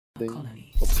thing.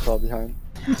 What's called behind?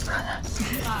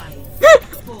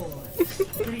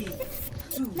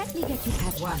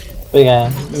 But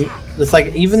yeah, it's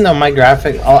like even though my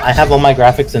I have all my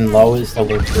graphics in low, it still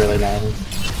looks really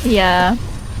nice. Yeah.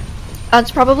 I'll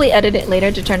just probably edit it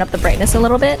later to turn up the brightness a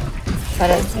little bit. But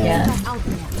yeah.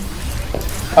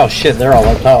 Oh shit, they're all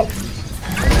up top.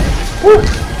 Woo!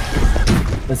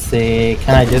 Let's see,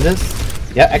 can I do this?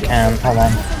 Yeah, I can. Hold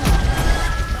on.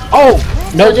 Oh!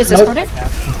 No, nope,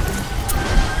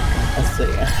 Let's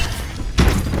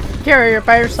see. Here, you're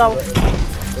by yourself.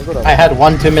 I had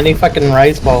one too many fucking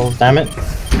rice balls, damn it.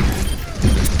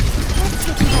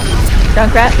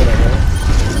 Junkrat.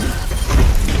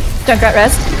 Junkrat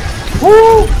rest.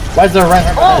 Woo! Why is there a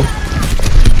right? Oh!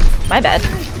 My bad.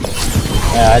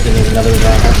 Yeah, I didn't even know there was a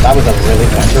right. That was a really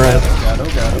fast rest.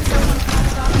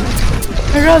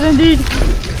 Oh my god, indeed.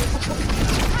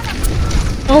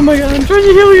 Oh my god, I'm trying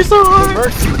to heal you so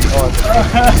hard.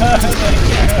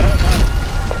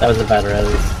 That was a bad res,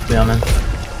 to be honest.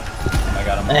 Oh my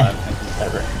god, I'm alive.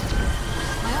 Whatever.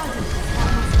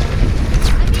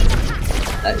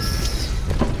 Nice.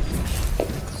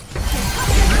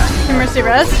 Mercy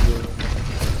rest.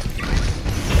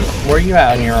 Where are you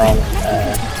at on your own,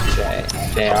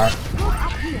 JR?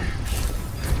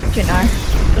 Junar.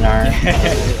 Junar.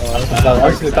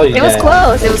 It was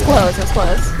close, it was close, it was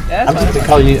close. Yeah, I'm just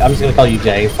gonna call you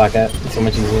Jay, fuck it. It's so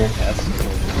much easier.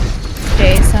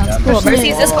 Jay sounds cool.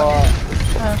 Mercy's this one.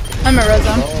 I'm a red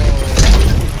zone.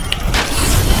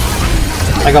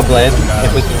 I got Blade.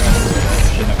 If we can.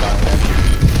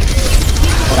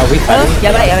 Are we fighting?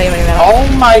 Yeah. Oh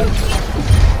my!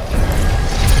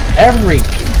 Every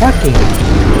fucking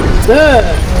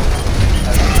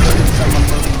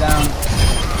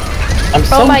I'm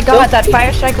so oh my god, tilted. that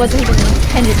fire strike wasn't even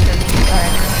intended for me. Sorry.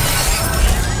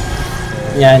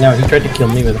 Yeah, I know, he tried to kill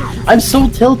me with it. I'm so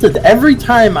tilted every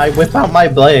time I whip out my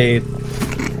blade.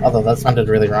 Although that sounded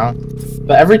really wrong.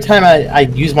 But every time I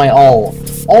use my ult,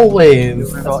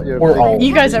 always, or ult,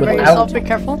 You guys are by without- yourself, be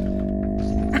careful.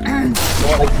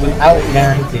 Like, without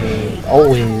guarantee,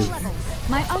 always.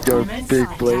 Your big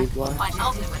blade line.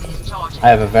 I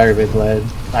have a very big blade.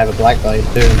 I have a black blade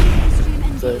too.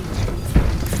 So,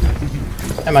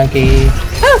 Hi, monkey.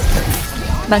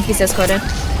 Monkey's escorted.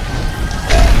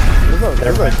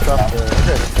 there's like stuff there.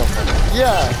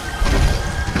 Yeah!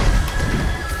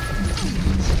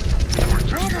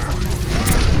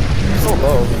 So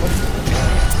low.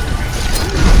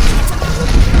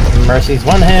 Mercy's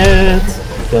one hit.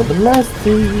 Kill the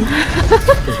Mercy.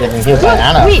 He's getting hit by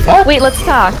Anna. Wait, let's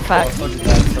talk. Fuck.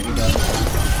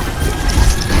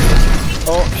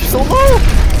 Oh, she's so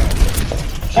low!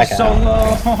 She's so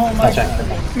low. Oh my god.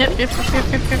 Yep.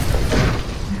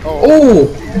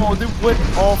 Oh, they went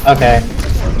off. Okay.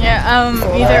 Yeah,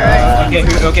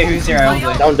 either Okay, who's here? Don't do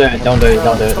it. Don't do it. Don't do it.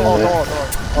 Don't do it.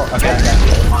 Okay.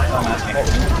 I'm asking.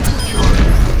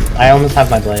 I almost have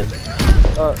my blade.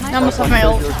 I almost have my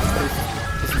ult.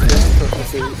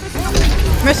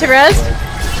 Mercy res.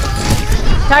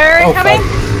 Tire incoming.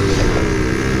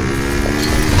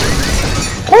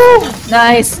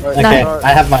 Nice. Okay, Nice. I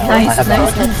have my ult. I have my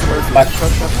ult.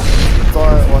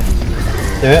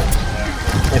 Do it.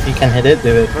 If you can hit it, do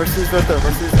it. Mercy's right there.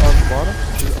 Mercy's on the bottom.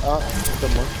 She's up. The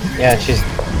monkey. Yeah, she's.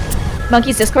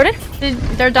 Monkey's discorded?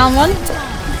 They're down one.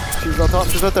 She's on top.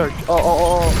 She's right there.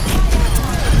 Oh.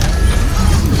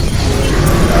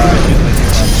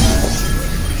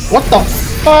 What the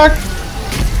fuck?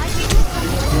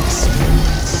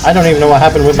 I don't even know what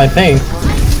happened with my ping.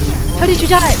 How did you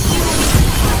die?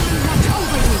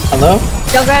 Hello?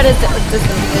 Junkrat is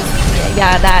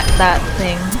yeah, that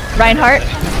thing. Reinhardt?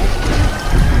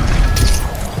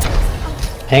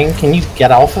 Ping, can you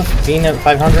get off of being at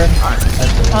 500?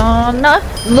 No.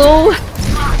 Low.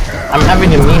 I'm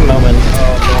having a meme moment.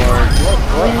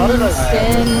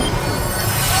 Winston.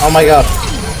 Oh my god.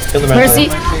 Kill the Mercy.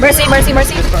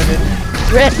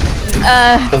 Rip.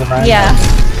 Kill the Ryan. Yeah.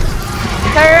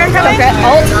 Turn, Junkrat.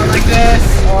 Ult. Not like this.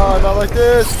 Oh, not like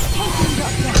this.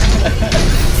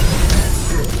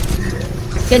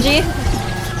 Genji?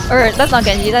 Or, that's not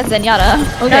Genji, that's Zenyatta.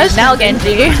 Okay, Yes. now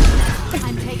Genji.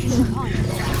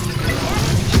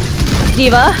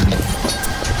 Diva.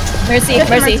 Mercy. I'm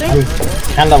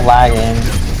kinda lagging.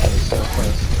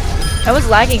 I was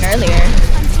lagging earlier.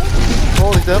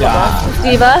 Holy damn it.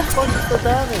 Diva.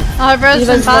 I'll have res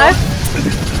in Diva's 5.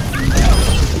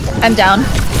 I'm down.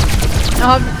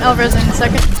 I'll have res in a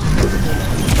second.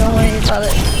 Don't worry about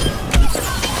it.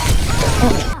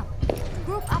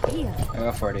 I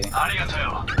got 40.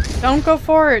 Don't go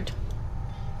forward.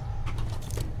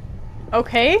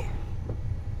 Okay.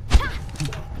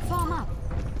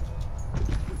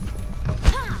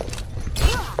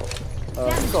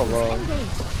 He's all low.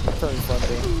 Turn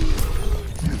Sunday.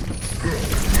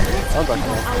 I'm back on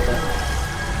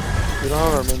that. You don't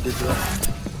have our main did you?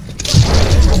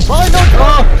 Fine, no!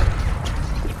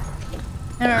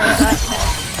 I remember that.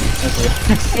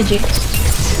 GG.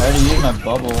 I already used my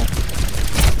bubble.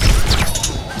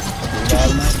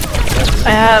 I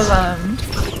have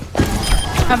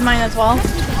Have mine as well.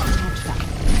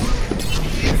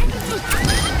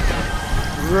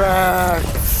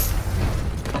 Racks!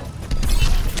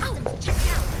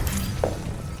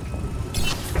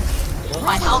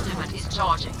 My ultimate is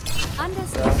charging.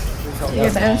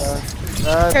 your best.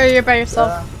 Here, you're by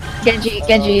yourself.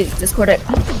 Genji discorded.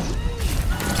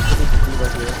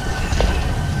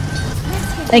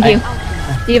 Thank you.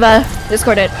 Diva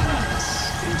discorded.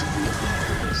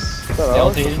 They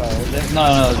ulted.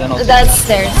 No, then ulted. That's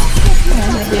stairs.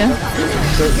 Thank you.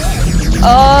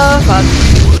 Oh fuck.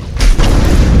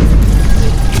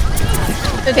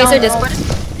 Phaser discorded.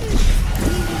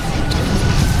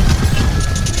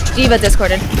 Diva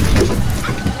discorded. I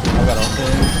got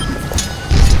ulted.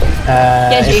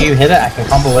 Genji. If you hit it, I can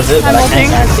combo with it, but I can't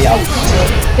guarantee I'll.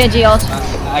 Genji ult.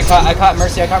 I caught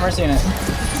Mercy. I caught Mercy in it.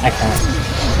 I can't.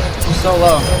 She's so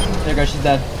low. There you go. She's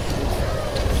dead.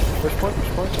 Which point? Which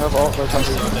point? I have all the time.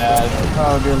 Dead.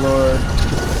 Oh dear lord.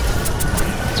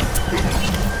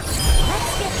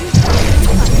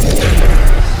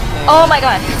 Oh my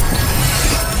god.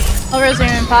 I'll resume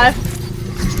in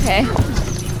 5. Okay. Oh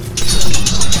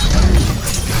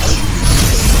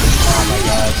my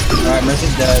god. Alright,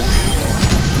 Mercy's dead.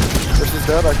 This is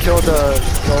dead. I killed the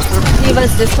ulcer.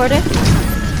 Diva's discorded.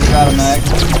 You got him, Max.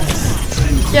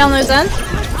 Yeah, on those end.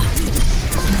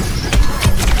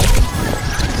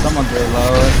 Someone's really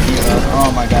low. Diva.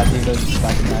 Oh my god, Diva's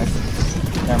fucking nice.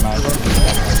 Never mind.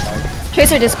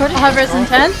 Tracer discorded. I'll have res in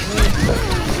 10.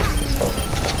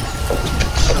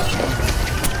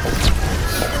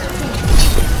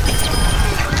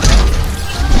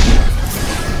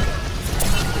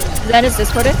 Zen is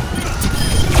discorded.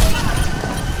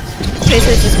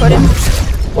 Tracer is discorded.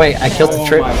 Wait, I killed the Oh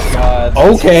trip. my god.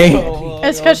 Okay.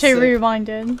 It's because she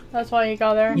rewinded. That's why you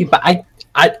got there. Yeah,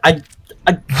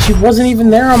 but she wasn't even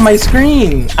there on my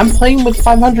screen. I'm playing with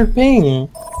 500 ping.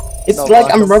 It's No, like Black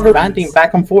I'm doesn't rubber use- banding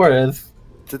back and forth.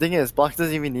 The thing is, Block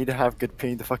doesn't even need to have good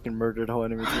ping to fucking murder the whole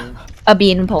enemy team. A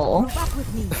beanpole.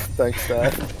 Thanks,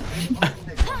 Dad.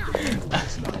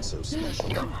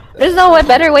 There's no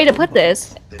better way to put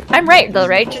this. I'm right though,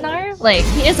 right, Jannar? Like,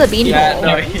 he is a beanpole. Yeah,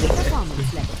 no,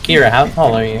 Kira, how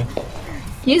tall are you?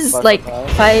 He's 5'5". like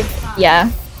 5, yeah.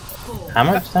 How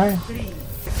much? Sorry.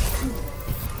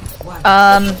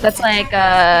 That's like,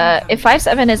 if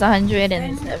 5'7" is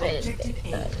 107, 100.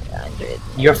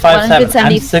 You're 5'7".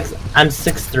 170. I'm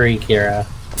 6'3", Kira.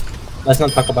 Let's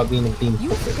not talk about being a beam.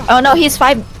 Oh no, he's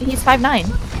 5'9". Yeah,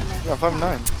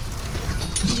 5'9".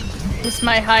 It's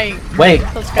my height. Wait.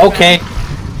 Let's go Okay.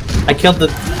 I killed the.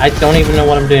 I don't even know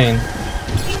what I'm doing.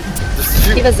 Just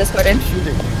shoot. Diva's discorded.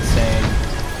 Shooting. insane.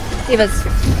 Diva's.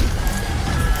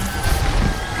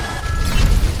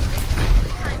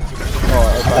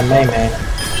 Oh, The May May.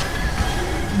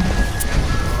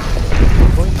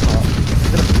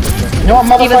 You know what,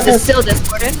 Diva's is motherfucker? still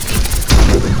discorded.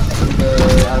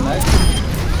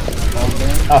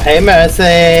 Oh, hey,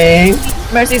 Mercy.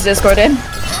 Mercy's discorded.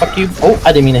 Fuck you. Oh,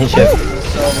 I didn't mean to hit shift.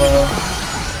 Solo.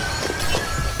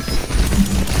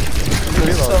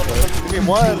 Give me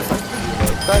one.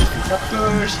 Thank you.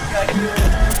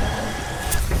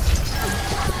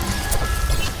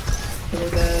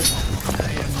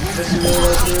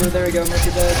 There we go,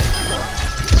 Mercy dead.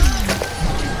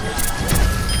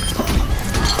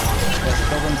 Yes,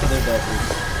 kill them till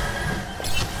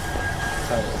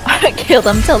they're dead. Kill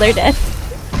them till they're dead.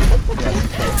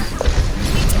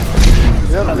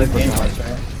 Yeah, How the Reaper game now. works,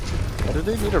 right? Why do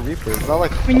they need a Reaper? It's not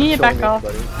like We need to killing back off.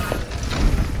 anybody.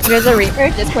 There's a Reaper,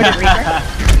 discorded Reaper.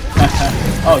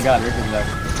 Oh god, Reaper's there.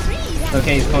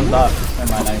 Okay, he's closed off.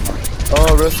 Never mind anymore.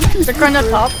 Oh, rest in peace. They're going up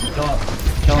top. Kill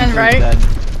him And till right. he's dead.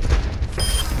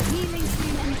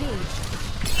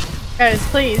 Guys,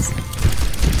 please.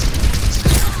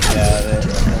 Yeah, they're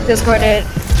Discorded.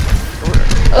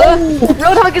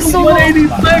 Roadhog is so low. not nice,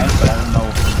 but I don't know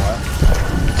from what.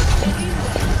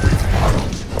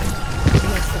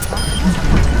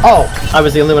 Oh, I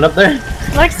was the only one up there.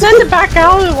 Like, sent it back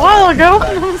out a while ago.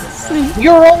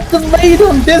 You're all delayed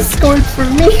on Discord for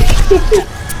me.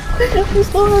 I'm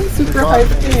still on super high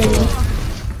ping.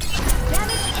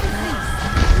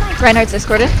 Reinhardt's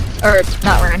discorded. Or,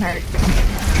 not Reinhardt.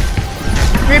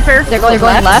 Reaper. They're going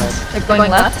left. They're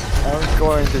going left. I'm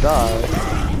going to die.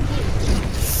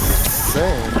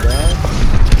 Same, man.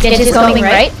 Genji's going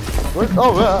right. What?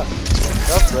 Oh, yeah.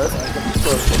 That's red.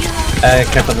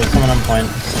 Careful, there's someone on point.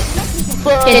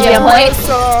 Did you have point?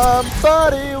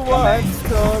 Somebody once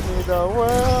told me the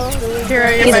world is Here,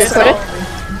 He's you're discorded.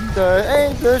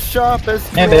 ain't the sharpest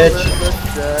Hey, tool bitch. in the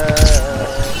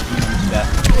shed.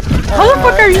 How the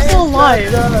fuck are you still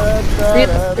alive?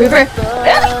 Reaper. We're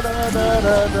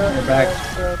back.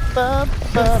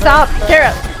 Stop,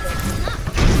 Kara.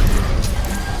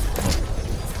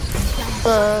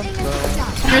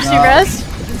 Mercy rest.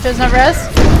 Does not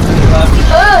rest.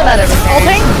 Oh, not everything.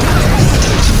 Ulting.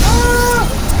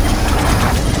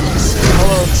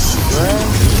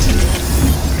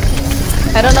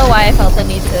 I don't know why I felt the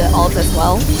need to ult as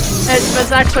well. It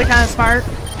was actually kind of smart.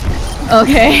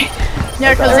 Okay.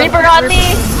 Yeah, because Reaper on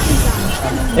me!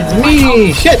 It's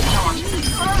me! Shit!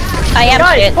 I am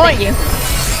Guys, shit, point. thank you.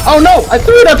 Oh no! I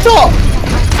threw it up top!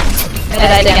 And I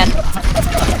died again.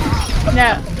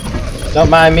 Yeah. Don't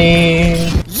mind me.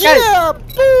 Yeah,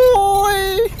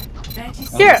 boy!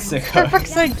 Here. Sick. For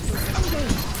fuck's sake.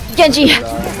 Genji! Good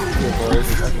boys.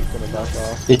 I'm just gonna back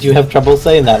off. Did you have trouble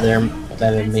saying that there,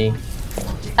 better than me?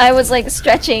 I was like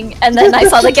stretching and then I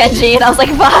saw the Genji and I was like,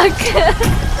 fuck!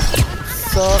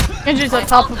 So, Genji's up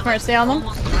top with Mercy on them.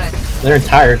 Their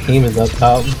entire team is up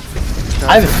top.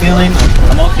 I have a feeling.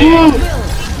 I'm okay.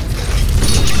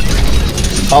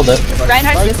 Called it.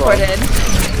 Reinhardt's discorded.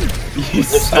 You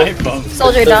snipe them.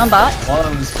 Soldier down bot. One of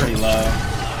them's pretty low.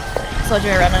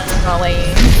 Soldier running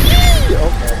away.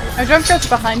 Are jump cuts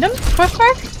behind him? Question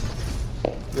mark?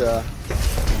 yeah.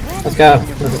 Let's go.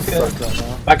 Suck right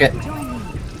now. Fuck it.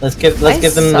 Let's give them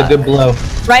the suck. good blow.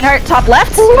 Reinhardt top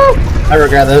left. I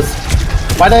regret this.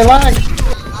 Why'd I lag?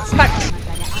 Fuck.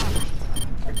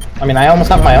 I mean, I almost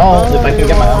have my ult. If I can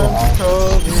get my ult.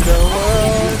 Told me the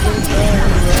world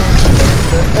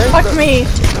is Fuck me.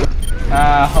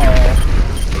 Ow.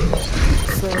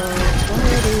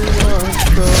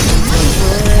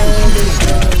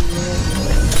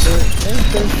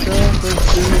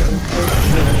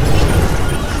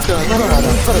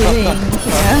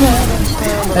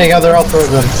 There you go, they're all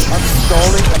throwing them. I'm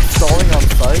stalling on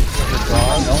site. Oh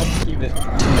god. Don't keep it.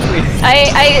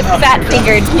 I fat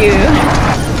fingered you.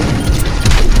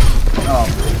 Oh,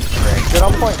 frick. Get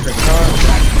on point.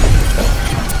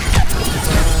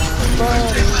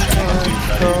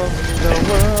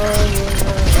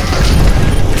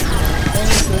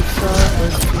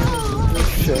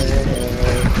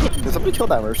 Did somebody kill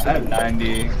that Mercy? I have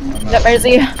 90. That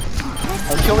Mercy.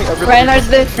 I'm killing everybody. Reinhardt's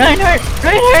the Reinhardt!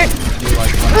 Reinhardt!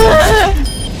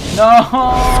 No!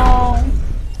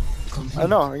 I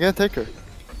know, I'm gonna take her.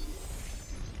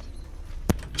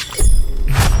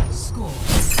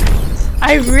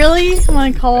 I really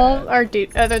want to call our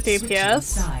other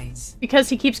DPS because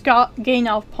he keeps gaining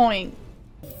off point.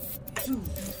 2,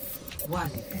 1.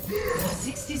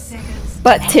 60 seconds.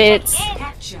 Butt tits.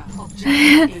 Capture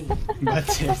objective A.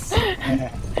 That's it.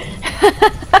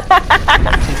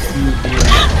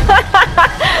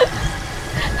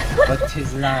 But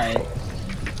tis lie.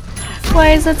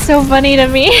 Why is that so funny to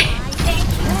me?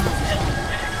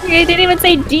 He didn't even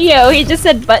say Dio, he just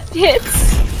said butt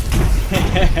tits.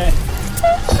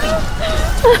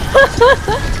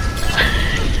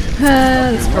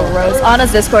 That's gross.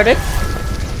 Anna's discorded.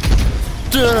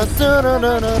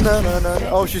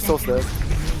 Oh, she's so sad.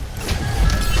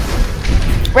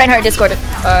 Reinhardt discorded.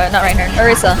 Not Reinhardt.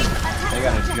 Orisa. They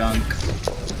got a junk.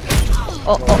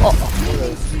 Oh.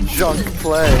 Junk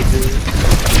play, dude.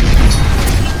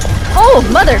 Oh,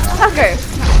 motherfucker!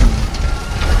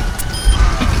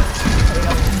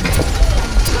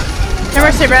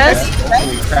 Mercy rest.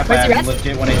 Holy crap, I have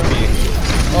legit 1 HP.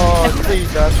 Oh,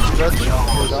 please, that's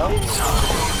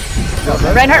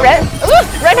Reinhardt red. Ooh,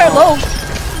 Reinhardt low.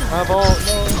 I have all, no.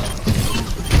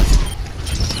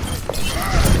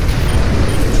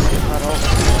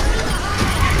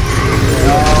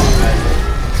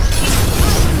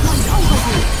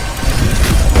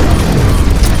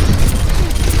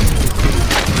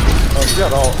 Oh, she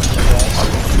got all.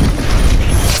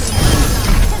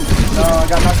 No, I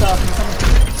got myself.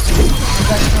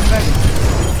 Come back.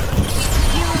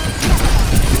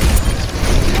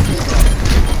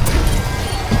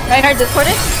 Reinhardt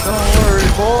discorded. Don't worry,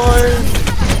 boys.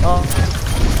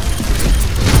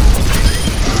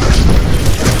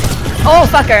 Oh,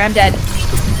 fucker, I'm dead.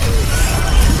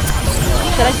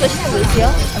 Should I switch to Lucio?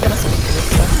 I'm gonna switch to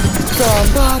Lucio.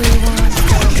 Somebody wants to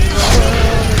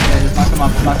Knock him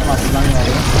off.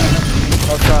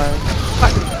 I'll try.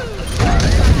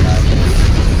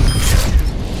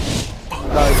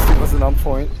 Nice, he wasn't on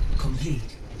point. Complete.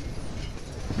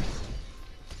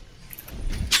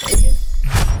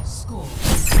 Score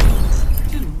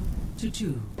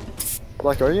 2-2.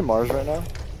 Like, are you Mars right now?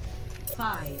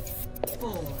 5,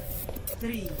 4,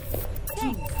 3, 2,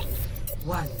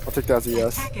 1. I'll take that as a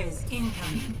yes. Attackers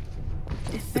incoming.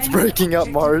 It's breaking up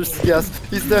Mars. Yes,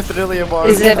 he's definitely a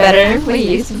Mars. Is it better if we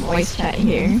use voice chat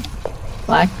here?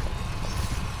 Black.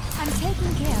 I'm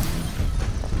taking care.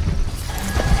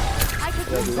 I could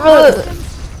use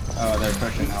Oh, they're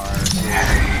pushing hard.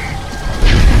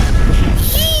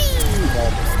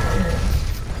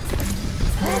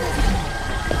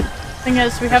 Thing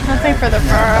is, we have nothing for the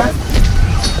Pharah.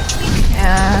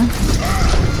 Yeah.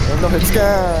 Oh no, it's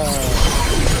gone.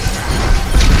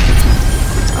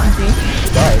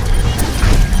 Died.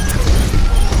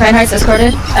 Reinhardt's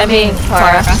discorded? I mean,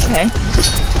 Pharah. Okay.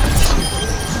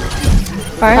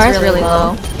 Pharah's really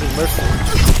low. Mercy.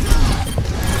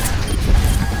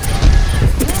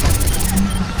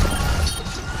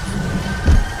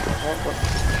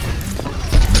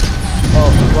 Oh,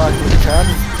 Black, you can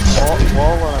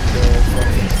wall when I'm there.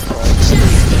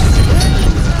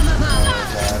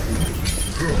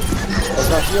 Does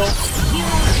that heal?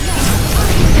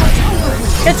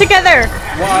 Get together!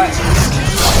 What?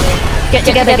 Get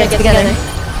together, get together.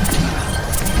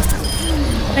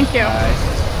 Thank you. Nice.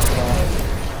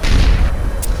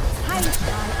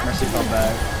 Mercy fell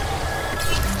back.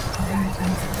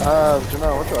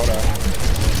 Jamel, what's all that?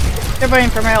 They're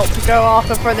waiting for my ult to go off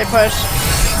before they push.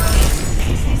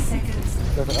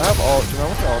 I have all. Jamel,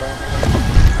 what's all that?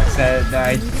 I said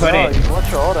I put it.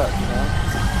 What's your all that, Jamel?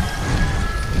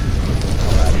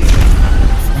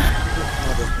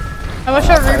 I wish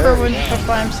our Reaper wouldn't push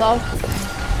by himself.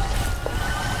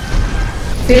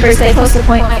 Reaper, stay close to the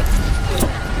point.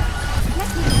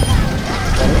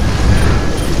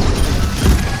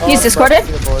 He's discorded?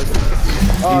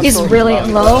 He's really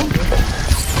low.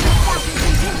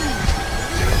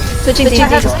 Switching to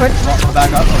Discord. Go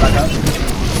back up, go back up.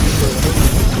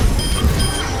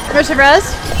 Mercy res.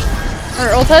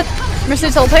 Or ulted.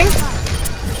 Mercy's ulting.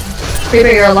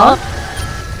 Reaper, you're alone.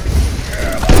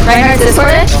 Reinhardt's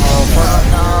discorded? Oh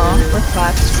no, we're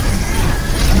fucked.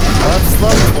 That's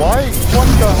like, why? What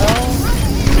the hell?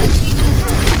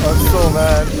 I'm so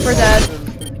mad. We're dead.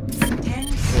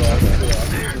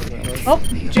 Yeah. Oh,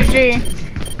 GG.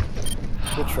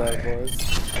 Good try, boys.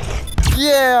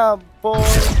 Yeah, boy.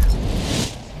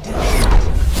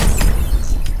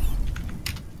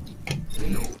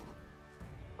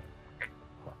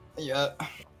 Yeah.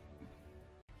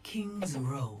 King's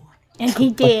Row. And he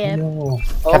did. No.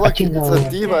 Oh look, it's a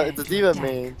diva. It's a diva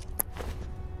main.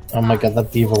 Oh my god,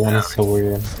 that diva one is so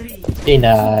weird. She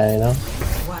died.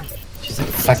 She's like,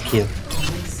 fuck you.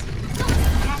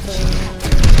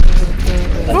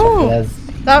 Ooh,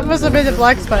 that was a bit of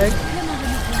black spike.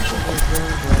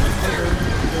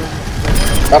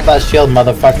 Drop that shield,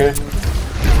 motherfucker.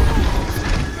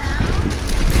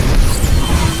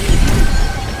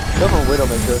 Double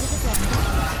Widowmaker.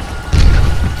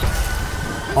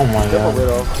 Oh my Double god.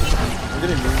 Widow. I'm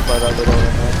getting memed by that Widow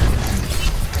right now.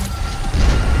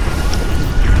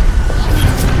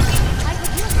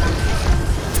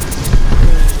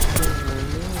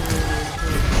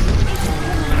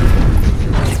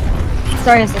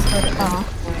 Sorry, is discorded. Oh.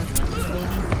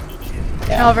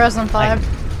 Yeah. Alvarez on 5.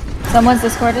 Someone's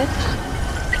discorded?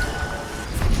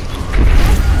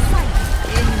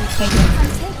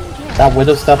 That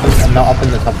widow stuff is not up in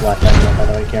the top left anymore, by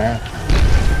the way, Karen.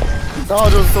 No,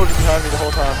 there was a soldier behind me the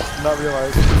whole time. Did not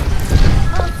realize.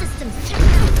 all systems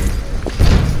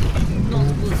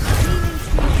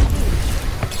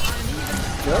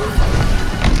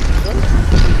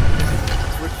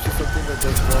Switch to something that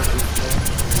does more.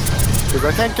 Because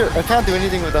I can't do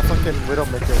anything with that fucking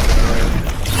Widowmaker.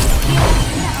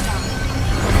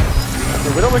 The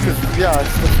Widowmaker's, yeah,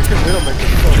 it's the freaking Widowmaker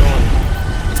is so annoying.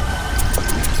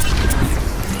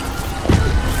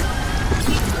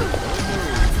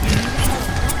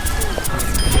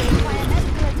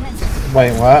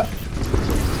 Wait, what?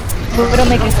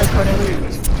 Widowmaker's discorded.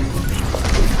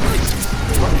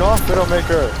 Fuck off,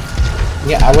 Widowmaker.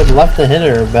 Yeah, I would love to hit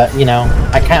her, but you know,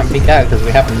 I can't peek out because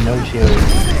we have no shield.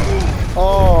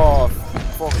 Oh,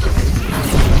 fuck.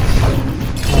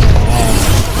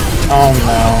 Oh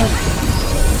no.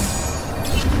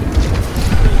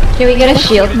 Can we get a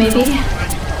shield, maybe?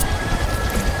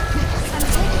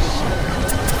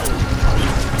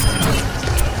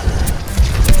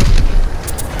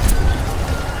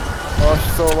 Oh,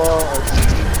 she's so low. I think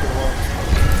she's gonna win.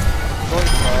 Going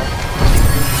top.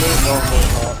 There's no going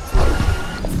top.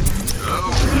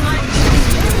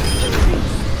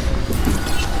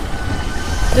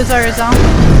 Desire on.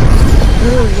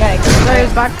 Ooh, yikes.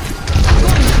 Desire's back.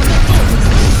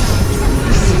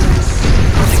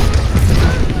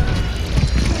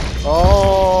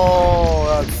 Oh,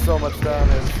 that's so much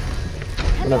damage.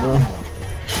 Whatever.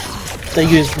 They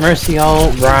used Mercy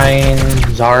ult, Ryan,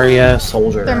 Zarya,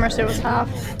 Soldier. Their mercy was half.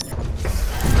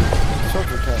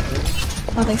 Soldier can't hit.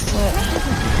 Oh, they split.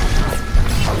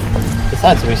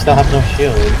 Besides, we still have no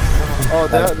shield. Oh,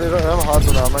 they don't have a hard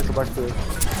one now. I might go back to it.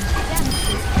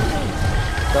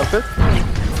 Got it?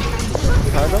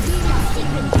 Behind them?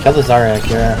 Kill the Zarya,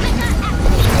 Kira.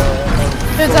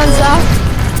 It's on Zap.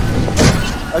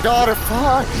 I got her!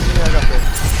 Fuck! Yeah, I got this.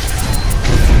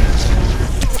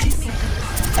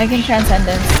 I can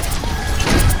transcendence.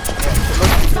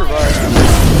 Look to your right.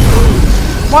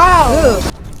 Wow! Ooh.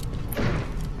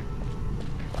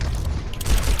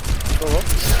 Go up.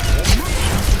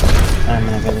 I'm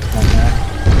gonna get this one now.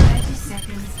 30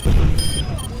 seconds.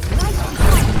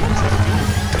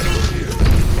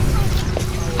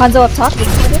 Hanzo up top.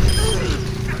 Discorded.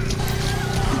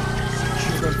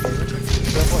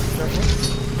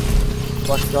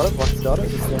 Watch got it, watch got it.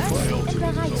 It's going for it.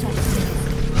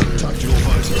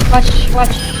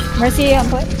 Watch. Mercy on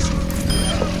foot.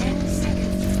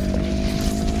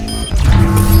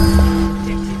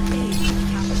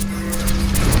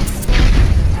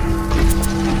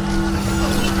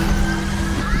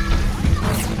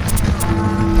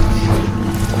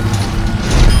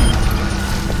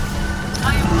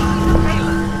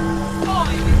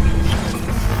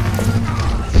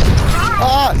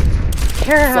 Ah!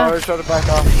 Kara. Sorry, try to back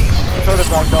off. Try to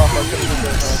back off. I couldn't do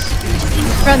that.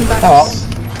 Run back. Oh well.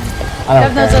 I Dev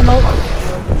don't knows care. an ult.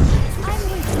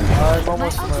 I'm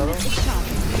almost to my other.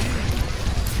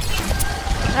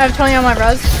 I have 20 on my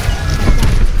res. Sorry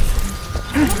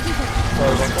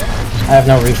about that. I have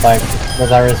no reflex. The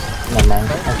Zarya's. Never mind.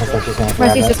 I think they're just gonna grab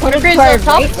Mercy's it. discorded. Green's Sorry, up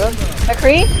top.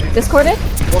 McCree, discorded.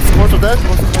 Both supports are dead.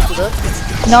 Both supports are dead.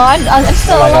 No, I'm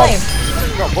still Oh my God. alive.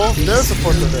 No, both their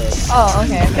supports are dead. Oh,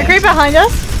 okay. The creep behind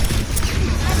us.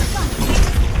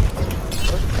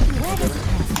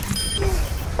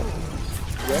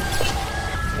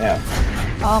 Yeah.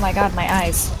 Oh my god, my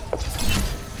eyes.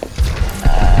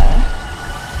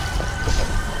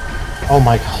 Oh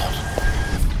my god.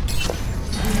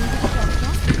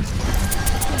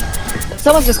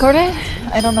 Someone's discorded?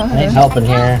 I don't know I who. need help in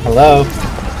here. Hello?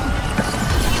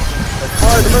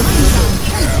 Alright, the mercy.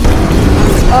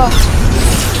 Oh.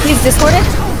 He's discorded?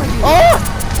 Oh!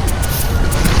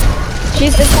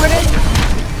 She's discorded?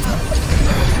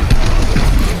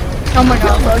 Oh my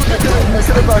god. I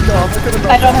could've backed off.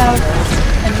 I don't have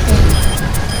anything.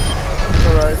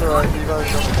 It's alright. You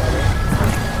guys don't got it.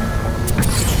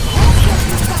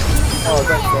 Oh,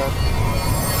 thanks, man.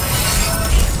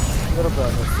 What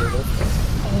about this?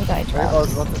 I need eye I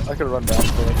drops. could've run down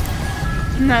for it.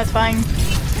 No, it's fine.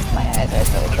 My eyes are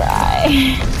so dry.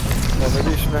 Well, maybe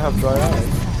you shouldn't have dry eyes.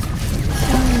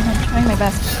 I'm trying my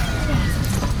best.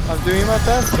 I'm doing my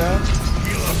best, man.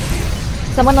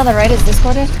 Someone on the right is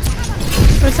discorded?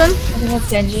 Listen. I think that's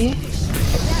Genji.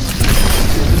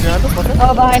 Behind us, okay?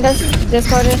 Oh, behind us,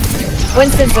 discorded.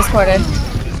 Winston's discorded. He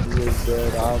is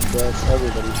dead, I'm dead,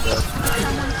 everybody's dead.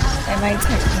 Am I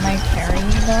carrying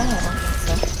that? I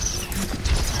don't think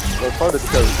They're part of the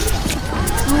carry. so.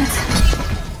 What?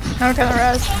 Now we're gonna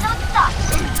res.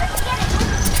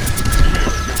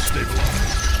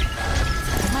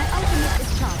 My ultimate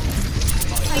is charged.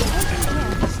 I'm taking care.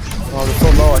 Oh, they're so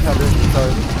low, I can't do it.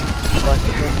 Sorry. Back to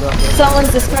back.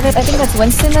 Someone's discorded. I think that's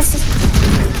Winston that's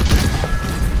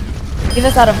Give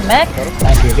us out of mech.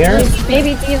 Thank you, Garrett. Please,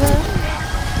 baby diva.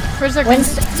 Where's their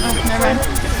Winston. Oh, never mind.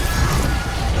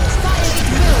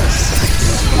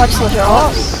 Watch Soldier.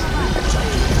 Oh.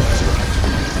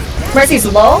 Mercy's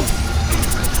low.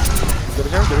 Get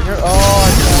in here. Oh, I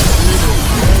can't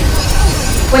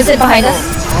Winston behind us.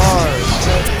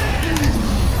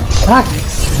 Fuck!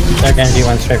 Their Genji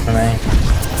went straight for me.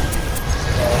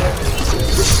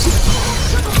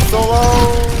 Solo!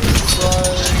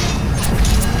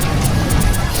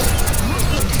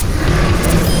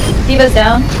 Diva's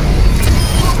down.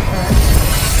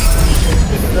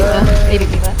 Baby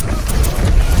diva.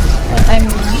 I'm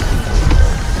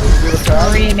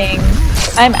screaming.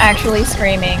 I'm actually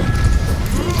screaming.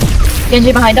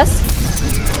 Genji behind us.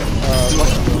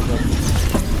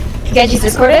 Genji's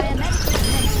discorded.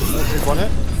 One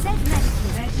hit.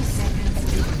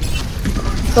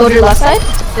 Soldier left side.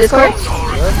 Discord.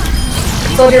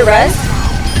 Soldier res.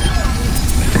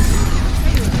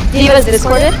 Diva's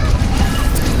discorded.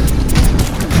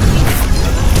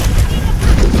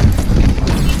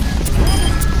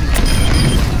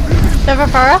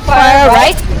 Fire. Fire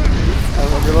right.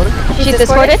 I'm reloading. She's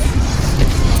discorded.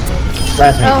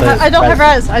 Res me, Oh, please. I don't have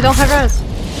res. I don't have res.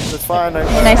 It's fine.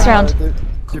 Nice round.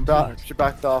 She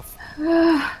backed off.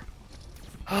 Oh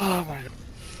my god.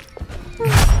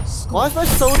 Why is my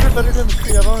soldier better than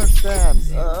McCree? I don't understand.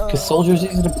 Because Soldier's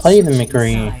easy to play than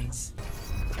McCree. Sides.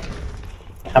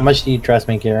 How much do you trust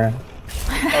me, Kira?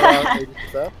 Around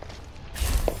 80%.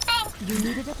 You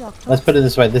needed a doctor. Let's put it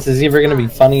this way, this is either gonna be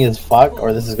funny as fuck,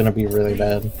 or this is gonna be really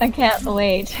bad. I can't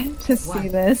wait to see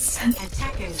this.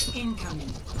 Attackers incoming.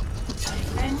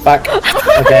 Fuck.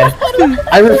 Okay.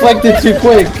 I reflected too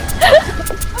quick!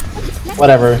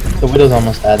 Whatever, the Widow's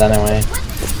almost dead anyway.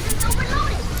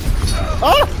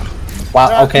 Ah!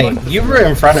 Wow, okay, you were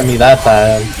in front of me that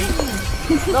time.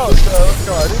 No, let's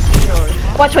go. I didn't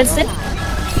know. Watch Winston.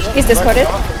 He's discorded.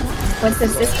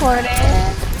 Winston's discorded.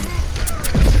 Yeah.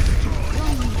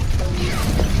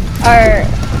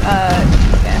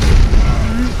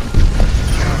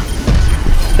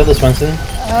 Kill this Winston.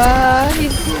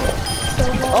 He's so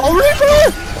low. Oh,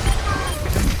 Reaper!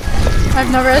 I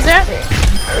have no res yet.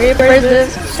 Reaper's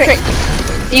is straight.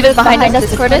 Eva's behind us,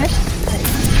 discorded.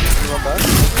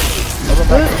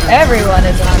 Everyone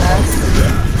is on us.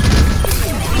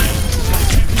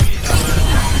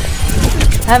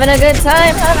 Having a good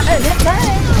time, having a good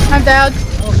time. I'm down.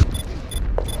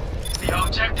 The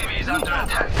objective is under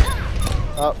attack.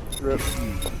 Oh, rip.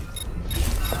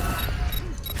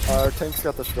 Our tanks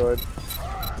got destroyed.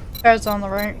 There's on the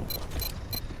right.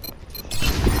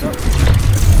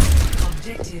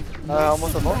 Objective.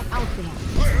 Almost a bomb.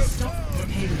 Stop the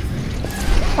pain.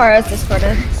 Para's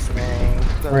discorded.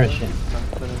 Where is she?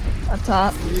 Up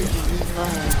top.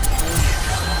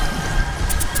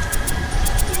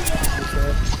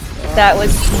 That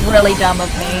was really dumb of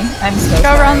me. I'm so Go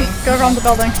sorry. Go around the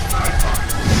building.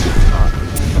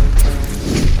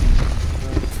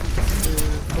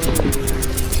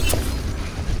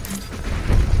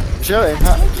 Did you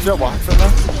have walks in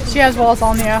there? She has walls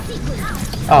on, yeah.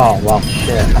 Oh, well,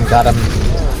 shit. I'm glad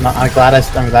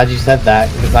you said that,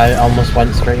 because I almost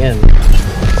went straight in.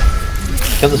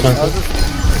 Kill this one.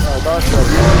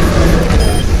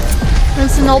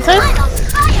 Winston ulted.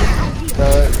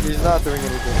 He's not doing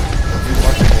anything. He's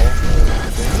watching the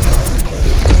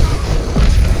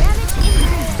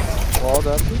wall. Wall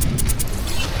done.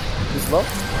 He's low.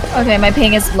 Okay, my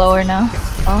ping is lower now.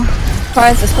 Oh.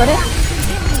 Para's discorded.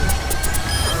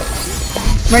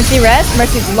 Mercy res.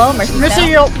 Mercy's low. Mercy's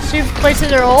Mercy, down. she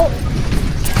places her ult.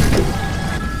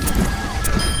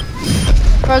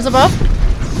 Bars above.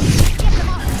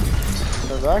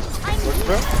 Turn back. What's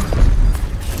bro?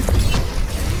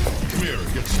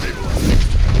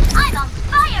 I'm on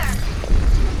fire.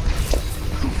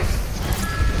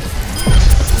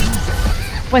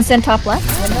 Winston top left.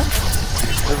 Window.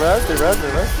 They res.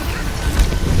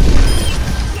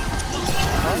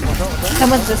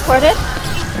 Someone's discorded.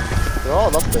 They're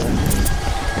all up there.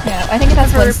 Yeah, I think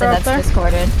that's Reaper Winston up that's there.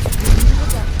 discorded.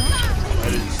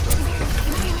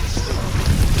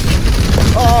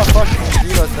 Oh, fuck.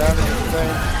 Diva's down. It's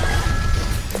insane.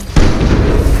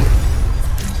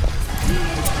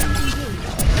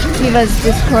 Diva's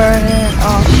discorded.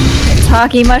 Oh, shit.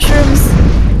 Talkie mushrooms.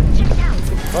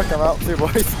 Fuck, I'm out too,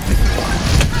 boys.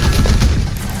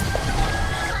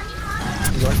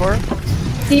 You going for it?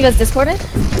 Diva's discorded.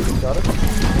 Got it.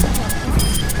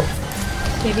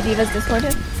 Maybe Diva's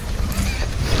discorded.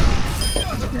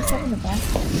 Who's that in the back?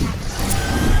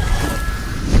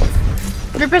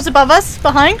 Reaper's above us.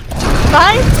 Behind.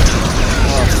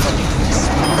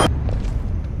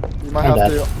 You might I'm have dead.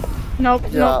 to. Nope.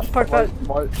 Yeah. Nope. Park that.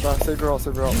 Save your ult.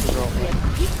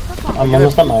 I'm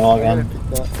almost on my wall I'm gonna again. pick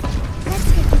that.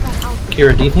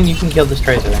 Kira, do you think you can kill this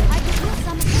Tracer?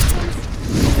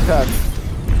 Depends.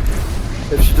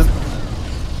 If she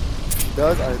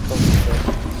does, I don't think so.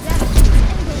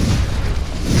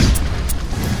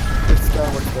 This guy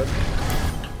looks good.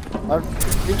 I'm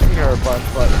thinking her a bunch,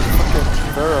 but fucking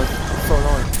Vera's so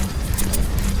annoying.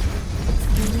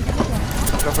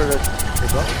 Go for the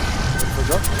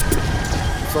jump.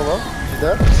 So low. She's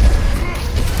dead.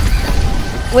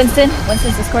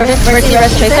 Winston's discorded. Mercy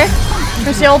res tracer.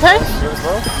 Mercy ulted. There's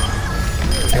low. I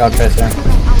got Tracer.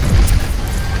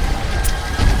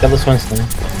 Kill this Winston.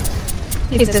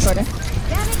 He's discorded.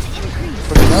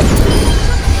 Pushing up.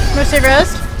 Mercy res.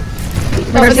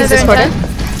 Mercy's discorded.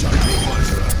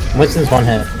 Winston's one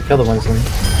hit. Kill the Winston.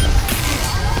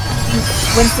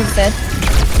 Winston's dead.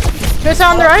 Mercy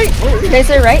on the right.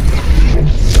 Tracer right.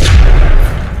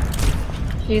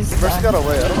 She's Mercy got done.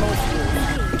 away. I don't know what she's doing.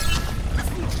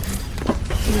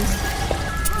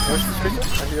 Mercy's speaking. I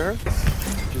hear her.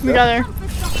 She's We dead. got her.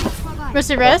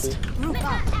 Mercy rest.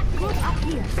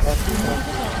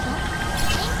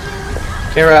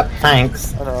 Kira,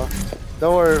 thanks. I know.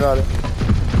 Don't worry about it.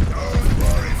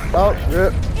 Oh,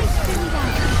 rip.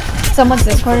 Someone's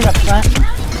discorded up front.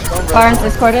 Don't rip. Baron's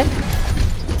discorded.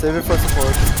 Save it for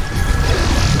support.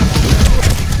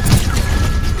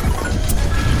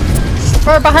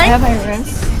 We're I behind. have my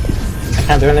runes. I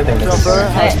can't do anything to this Jumper guy.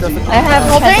 has definitely. I have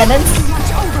Holding? transcendence.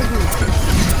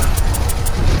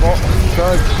 Oh,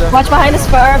 God, definitely. Watch behind the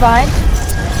spur, behind.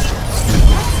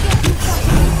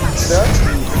 There.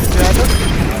 Behind us.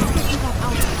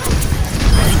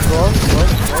 Go.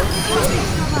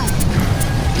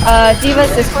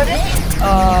 Diva's discorded.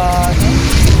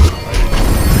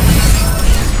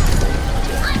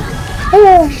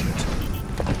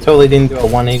 Totally didn't do a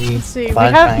 180. Let's see, we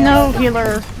flash have bang. no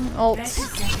healer ults.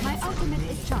 My ultimate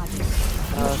is charging.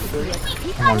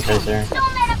 Come on, Tracer.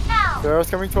 Pharaoh's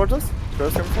coming towards us.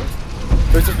 Pharaoh's coming towards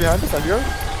us. Tracer's behind us. I hear him.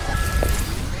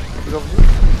 He's over here.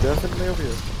 Definitely over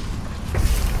here.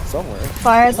 Somewhere.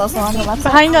 Fire is also on the left side.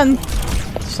 Behind on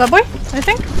subway, I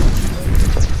think.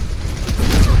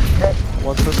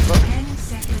 One person left. 10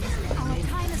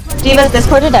 seconds. Diva's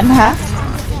discorded and half.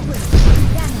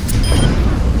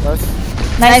 Nice.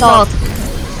 Nice ult.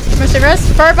 Mr.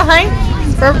 Rest, far behind.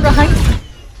 Far behind.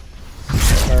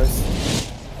 Nice.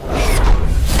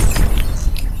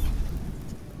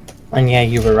 And yeah,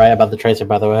 you were right about the Tracer,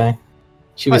 by the way.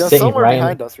 She was Yeah, sitting somewhere right.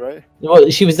 behind us, right?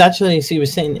 Well, she was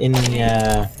sitting in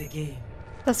the. The game.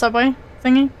 The subway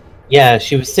thingy. Yeah,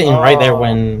 she was sitting right there Oh.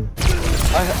 when.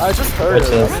 I just heard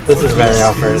it. This is very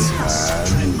awkward.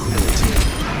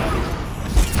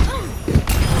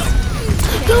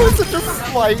 That was such a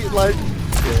slight, like.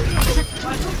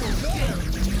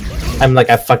 I'm like,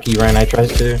 I fuck you, Ryan. I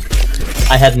trust you.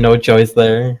 I had no choice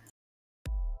there.